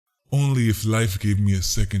Only if life gave me a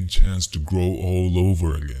second chance to grow all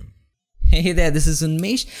over again. Hey there, this is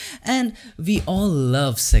Unmesh, and we all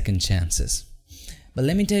love second chances. But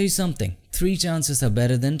let me tell you something, 3 chances are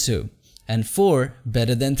better than 2, and 4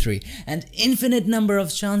 better than 3, and infinite number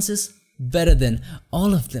of chances better than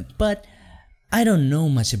all of them. But I don't know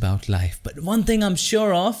much about life, but one thing I'm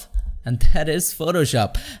sure of, and that is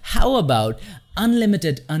Photoshop. How about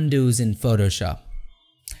unlimited undos in Photoshop?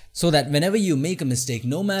 So that whenever you make a mistake,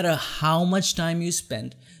 no matter how much time you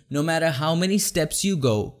spend, no matter how many steps you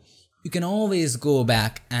go, you can always go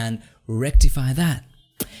back and rectify that.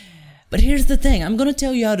 But here's the thing, I'm gonna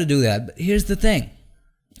tell you how to do that, but here's the thing.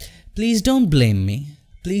 Please don't blame me,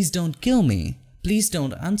 please don't kill me, please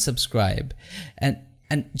don't unsubscribe, and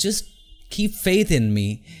just keep faith in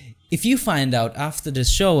me. If you find out after the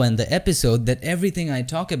show and the episode that everything I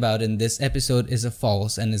talk about in this episode is a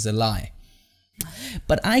false and is a lie.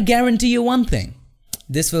 But I guarantee you one thing,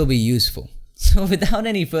 this will be useful. So without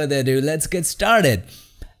any further ado, let's get started.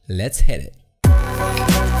 Let's hit it.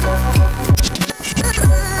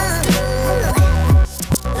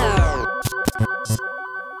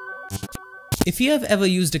 If you have ever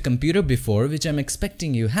used a computer before, which I'm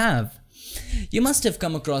expecting you have, you must have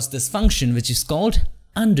come across this function which is called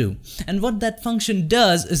undo. And what that function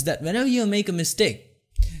does is that whenever you make a mistake,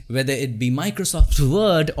 whether it be Microsoft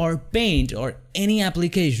Word or Paint or any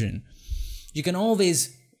application, you can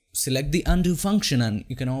always select the undo function and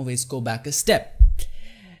you can always go back a step.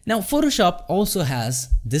 Now Photoshop also has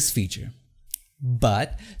this feature,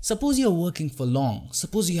 but suppose you're working for long,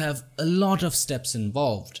 suppose you have a lot of steps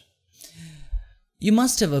involved. You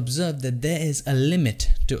must have observed that there is a limit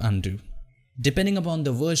to undo. Depending upon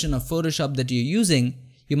the version of Photoshop that you're using,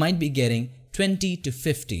 you might be getting 20 to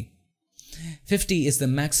 50. 50 is the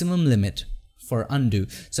maximum limit for undo.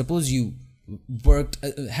 Suppose you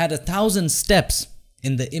had 1,000 steps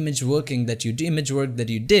in the image work that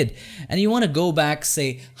you did, and you want to go back,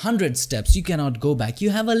 say 100 steps. You cannot go back. You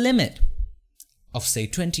have a limit of say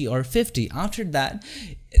 20 or 50. After that,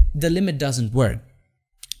 the limit doesn't work.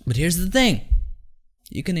 But here's the thing,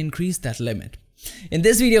 you can increase that limit. In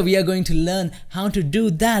this video, we are going to learn how to do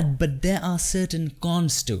that, but there are certain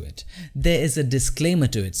cons to it. There is a disclaimer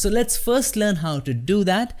to it. So let's first learn how to do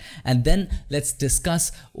that, and then let's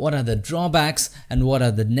discuss what are the drawbacks and what are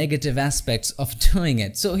the negative aspects of doing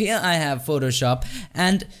it. So here I have Photoshop,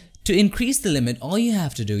 and to increase the limit, all you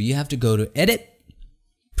have to do, you have to go to Edit,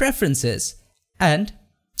 Preferences, and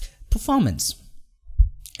Performance.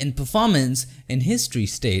 In Performance, in History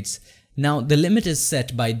states, now the limit is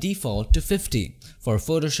set by default to 50 for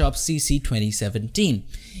Photoshop CC 2017.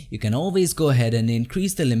 You can always go ahead and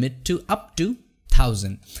increase the limit to up to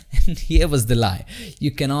 1000. And here was the lie.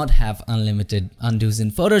 You cannot have unlimited undos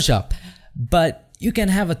in Photoshop, but you can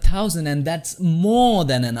have 1000, and that's more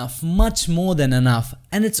than enough, much more than enough.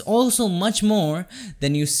 And it's also much more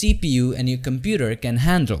than your CPU and your computer can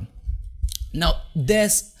handle. Now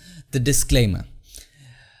there's the disclaimer.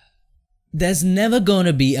 There's never going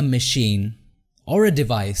to be a machine or a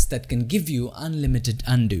device that can give you unlimited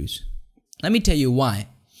undos. Let me tell you why.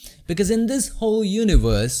 Because in this whole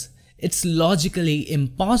universe, it's logically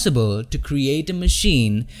impossible to create a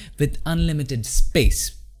machine with unlimited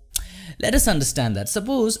space. Let us understand that.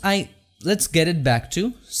 Suppose let's get it back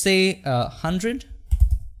to say 100.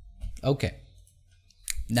 Okay.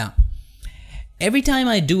 Now, every time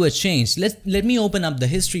I do a change, let me open up the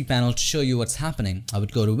history panel to show you what's happening. I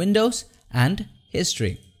would go to Windows and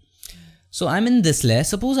History. So I'm in this layer.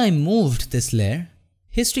 Suppose I moved this layer,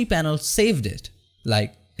 History panel saved it,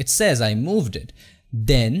 like it says I moved it.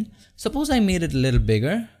 Then suppose I made it a little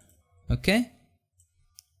bigger, okay?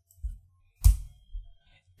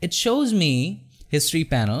 It shows me, History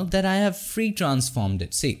panel, that I have free transformed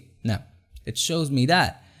it. See, now it shows me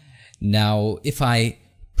that. Now if I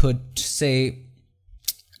put, say,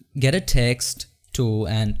 get a text tool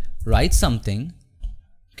and write something,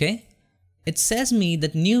 okay? It says me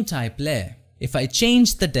that new type layer. If I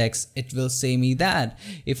change the text, it will say me that.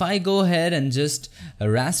 If I go ahead and just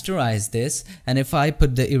rasterize this, and if I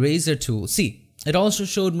put the eraser tool, see, it also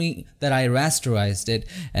showed me that I rasterized it.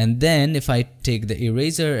 And then if I take the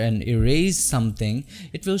eraser and erase something,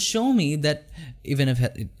 it will show me that even if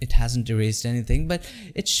it hasn't erased anything, but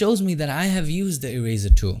it shows me that I have used the eraser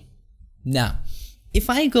tool. Now, if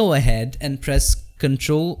I go ahead and press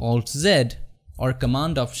Ctrl-Alt-Z or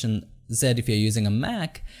Command-Option Z if you're using a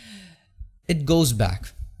Mac, it goes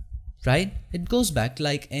back, right? It goes back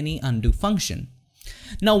like any undo function.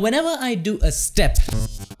 Now, whenever I do a step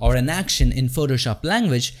or an action in Photoshop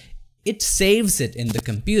language, it saves it in the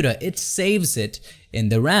computer, it saves it in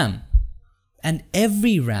the RAM. And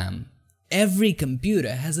every RAM, every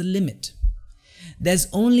computer has a limit. There's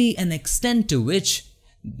only an extent to which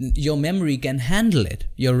your memory can handle it,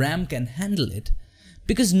 your RAM can handle it,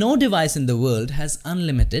 because no device in the world has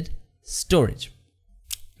unlimited storage.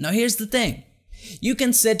 Now here's the thing, you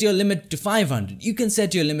can set your limit to 500, you can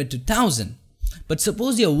set your limit to 1000, but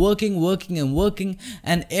suppose you're working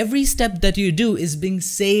and every step that you do is being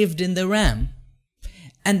saved in the RAM,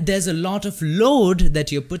 and there's a lot of load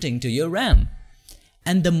that you're putting to your RAM.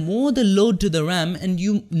 And the more the load to the RAM, and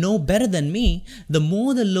you know better than me, the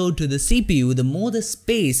more the load to the CPU, the more the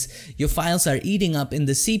space your files are eating up in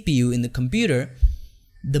the CPU, in the computer,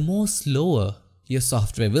 the more slower your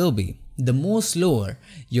software will be, the more slower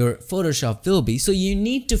your Photoshop will be. So you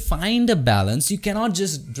need to find a balance. You cannot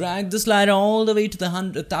just drag the slider all the way to the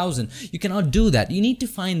 100,000. You cannot do that. You need to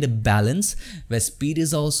find a balance where speed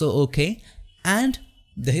is also okay and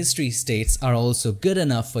the history states are also good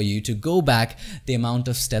enough for you to go back the amount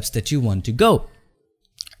of steps that you want to go.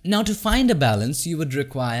 Now, to find a balance, you would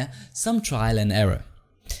require some trial and error,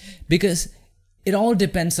 because it all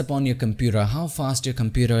depends upon your computer, how fast your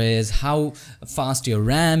computer is, how fast your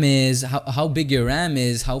RAM is, how big your RAM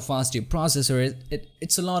is, how fast your processor is.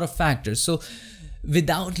 It's a lot of factors. So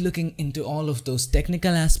without looking into all of those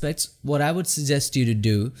technical aspects, what I would suggest you to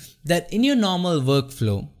do, that in your normal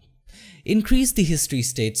workflow, increase the history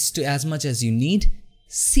states to as much as you need,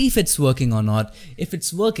 see if it's working or not. If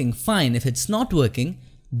it's working, fine. If it's not working,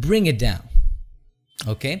 bring it down.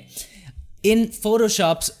 Okay? In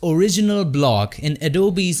Photoshop's original blog, in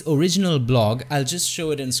Adobe's original blog, I'll just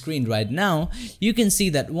show it on screen right now, you can see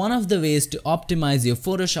that one of the ways to optimize your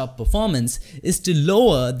Photoshop performance is to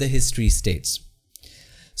lower the history states.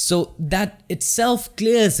 So that itself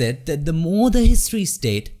clears it that the more the history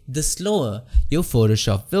state, the slower your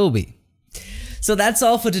Photoshop will be. So that's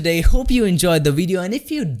all for today. Hope you enjoyed the video, and if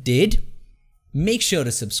you did, make sure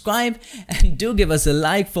to subscribe and do give us a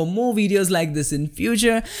like for more videos like this in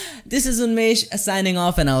future. This is Unmesh signing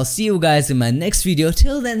off, and I'll see you guys in my next video.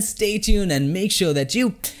 Till then, stay tuned and make sure that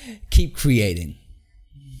you keep creating.